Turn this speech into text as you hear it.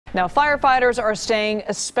Now, firefighters are staying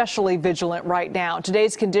especially vigilant right now.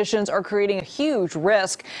 Today's conditions are creating a huge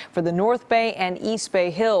risk for the North Bay and East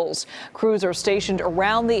Bay Hills. Crews are stationed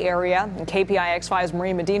around the area. And KPIX 5's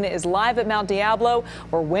Maria Medina is live at Mount Diablo,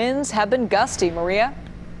 where winds have been gusty. Maria?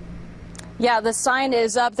 Yeah, the sign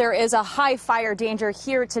is up. There is a high fire danger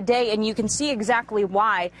here today, and you can see exactly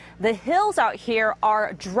why. The hills out here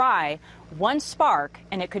are dry. One spark,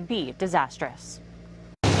 and it could be disastrous.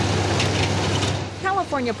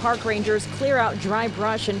 California park rangers clear out dry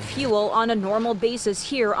brush and fuel on a normal basis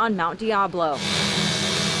here on Mount Diablo.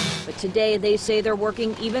 But today they say they're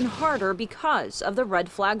working even harder because of the red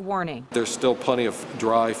flag warning. There's still plenty of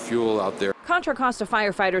dry fuel out there. Contra Costa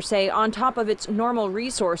firefighters say on top of its normal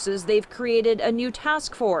resources, they've created a new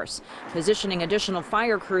task force, positioning additional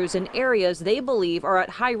fire crews in areas they believe are at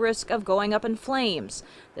high risk of going up in flames.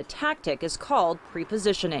 The tactic is called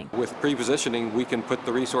pre-positioning. With pre-positioning, we can put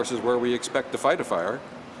the resources where we expect to fight a fire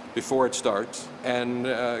before it starts and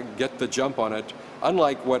get the jump on it,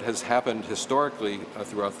 unlike what has happened historically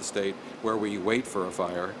throughout the state, where we wait for a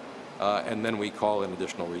fire and then we call in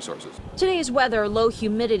additional resources. Today's weather, low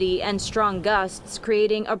humidity and strong gusts,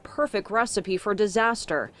 creating a perfect recipe for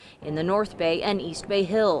disaster in the North Bay and East Bay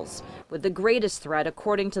Hills, with the greatest threat,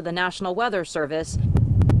 according to the National Weather Service,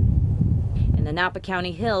 in the Napa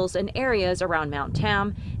County Hills and areas around Mount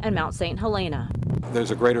Tam and Mount St. Helena. There's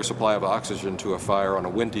a greater supply of oxygen to a fire on a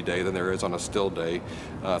windy day than there is on a still day.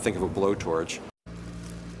 Think of a blowtorch.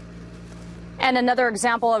 And another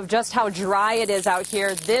example of just how dry it is out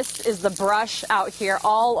here. This is the brush out here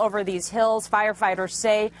all over these hills. Firefighters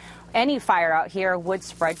say any fire out here would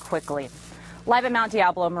spread quickly. Live at Mount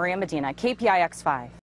Diablo, Maria Medina, KPIX 5.